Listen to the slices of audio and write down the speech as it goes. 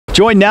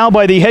Joined now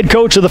by the head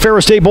coach of the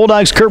Ferris State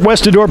Bulldogs, Kurt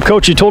Westendorp.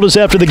 Coach, you told us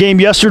after the game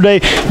yesterday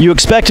you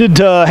expected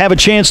to have a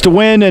chance to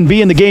win and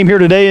be in the game here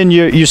today, and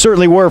you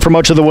certainly were for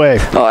much of the way.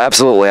 Oh,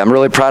 absolutely. I'm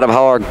really proud of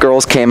how our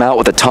girls came out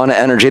with a ton of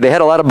energy. They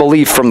had a lot of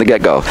belief from the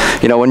get-go.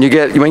 You know, when you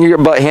get your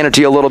butt handed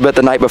to you a little bit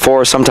the night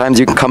before, sometimes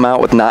you can come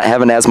out with not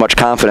having as much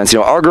confidence. You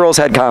know, our girls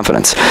had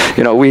confidence.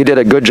 You know, we did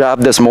a good job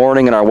this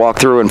morning in our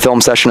walkthrough and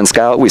film session and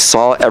scout. We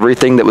saw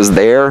everything that was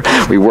there.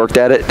 We worked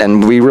at it,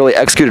 and we really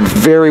executed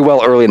very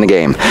well early in the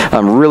game.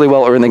 Really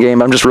well early in the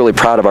game. I'm just really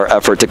proud of our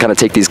effort to kind of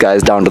take these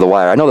guys down to the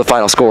wire. I know the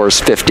final score is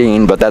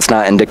 15, but that's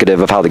not indicative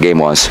of how the game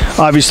was.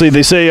 Obviously,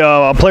 they say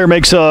a player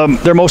makes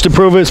their most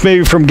improvements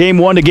maybe from game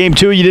 1 to game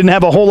 2. You didn't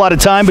have a whole lot of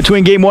time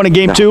between game 1 and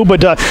game 2,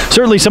 but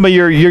certainly some of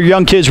your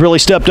young kids really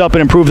stepped up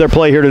and improved their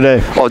play here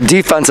today. Well,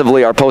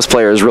 defensively, our post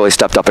players really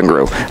stepped up and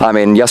grew. I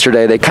mean,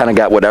 yesterday they kind of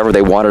got whatever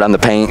they wanted on the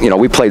paint. You know,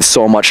 we played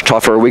so much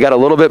tougher. We got a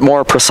little bit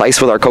more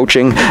precise with our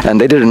coaching,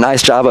 and they did a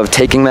nice job of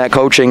taking that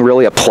coaching,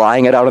 really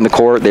applying it out in the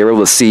court. They were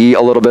able to see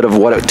a little bit of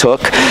what it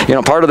took. You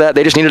know, part of that,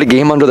 they just needed a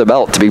game under their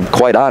belt, to be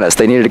quite honest.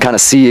 They needed to kind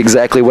of see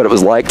exactly what it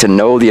was like to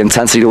know the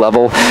intensity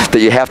level that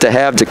you have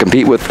to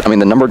compete with, I mean,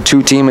 the number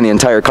 2 team in the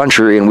entire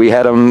country, and we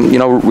had them, you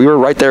know, we were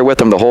right there with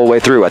them the whole way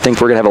through. I think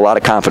we're going to have a lot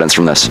of confidence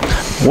from this.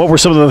 What were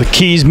some of the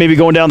keys maybe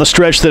going down the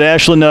stretch that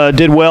Ashland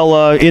did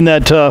well in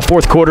that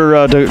fourth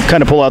quarter to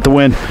kind of pull out the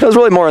win? It was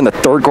really more in the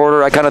third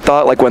quarter, I kind of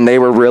thought, like when they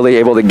were really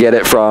able to get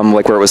it from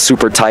like where it was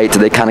super tight,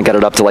 they kind of got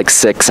it up to like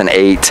 6 and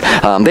 8.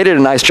 They did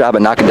a nice job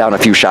of knocking down a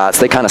few shots.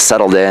 They kind of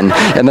settled in.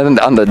 And then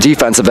on the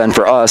defensive end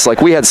for us,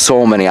 like we had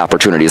so many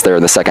opportunities there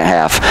in the second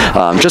half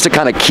just to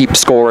kind of keep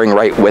scoring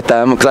right with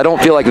them, because I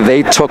don't feel like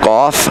they took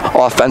off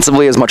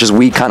offensively as much as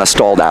we kind of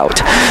stalled out.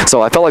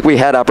 So I felt like we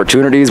had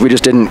opportunities, we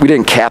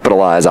didn't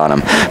capitalize on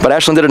them. But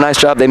Ashland did a nice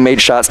job. They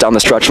made shots down the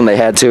stretch when they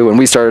had to, and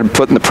we started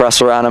putting the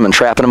pressure on them and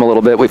trapping them a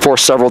little bit. We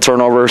forced several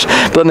turnovers,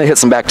 but then they hit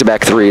some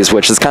back-to-back threes,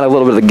 which is kind of a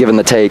little bit of the give and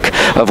the take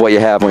of what you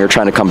have when you're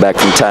trying to come back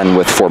from 10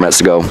 with 4 minutes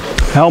to go.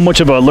 How much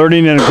of a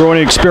learning and a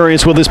growing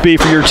experience will this be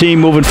for your team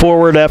moving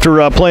forward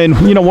after playing,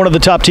 you know, one of the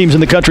top teams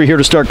in the country here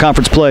to start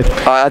conference play?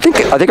 I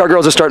think our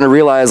girls are starting to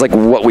realize like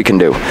what we can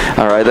do.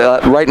 All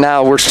right, right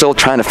now we're still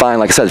trying to find,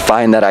 like I said,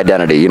 find that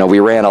identity. You know, we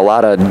ran a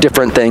lot of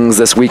different things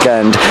this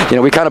weekend. You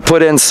know, we kind of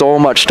put in so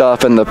much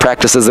stuff in the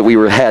practices that we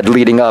had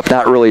leading up,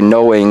 not really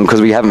knowing,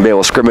 because we haven't been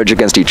able to scrimmage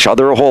against each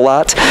other a whole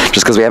lot,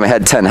 just because we haven't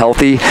had 10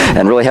 healthy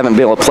and really haven't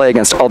been able to play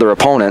against other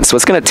opponents. So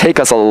it's going to take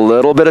us a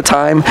little bit of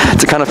time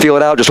to kind of feel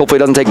it out. Just hopefully it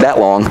doesn't take that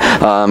long,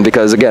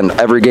 because again,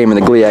 every game in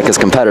the GLIAC is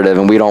competitive,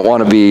 and we don't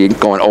want to be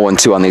going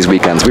 0-2 on these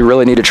weekends. We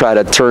really need to try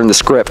to turn the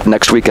script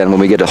next weekend when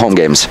we get to home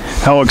games.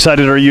 How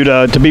excited are you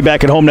to be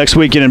back at home next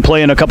weekend and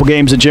playing a couple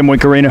games at Jim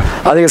Wink Arena?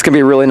 I think it's going to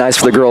be really nice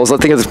for the girls. I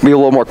think it's going to be a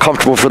little more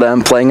comfortable for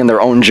them playing in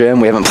their own gym.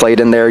 We haven't played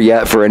in there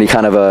yet for any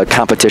kind of a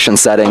competition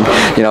setting.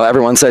 You know,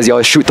 everyone says you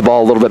always shoot the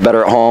ball a little bit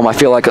better at home. I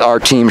feel like our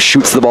team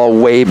shoots the ball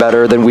way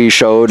better than we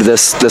showed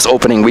this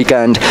opening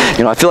weekend.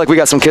 You know, I feel like we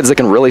got some kids that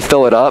can really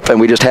fill it up, and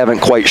we just haven't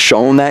quite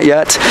shown that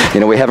yet. You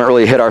know, we haven't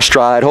really hit our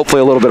stride.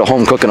 Hopefully a little bit of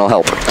home cooking will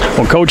help.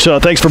 Well, Coach,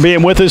 thanks for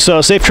being with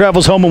us. Safe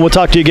travels home, and we'll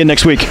talk to you again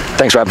next week.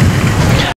 Thanks, Rob.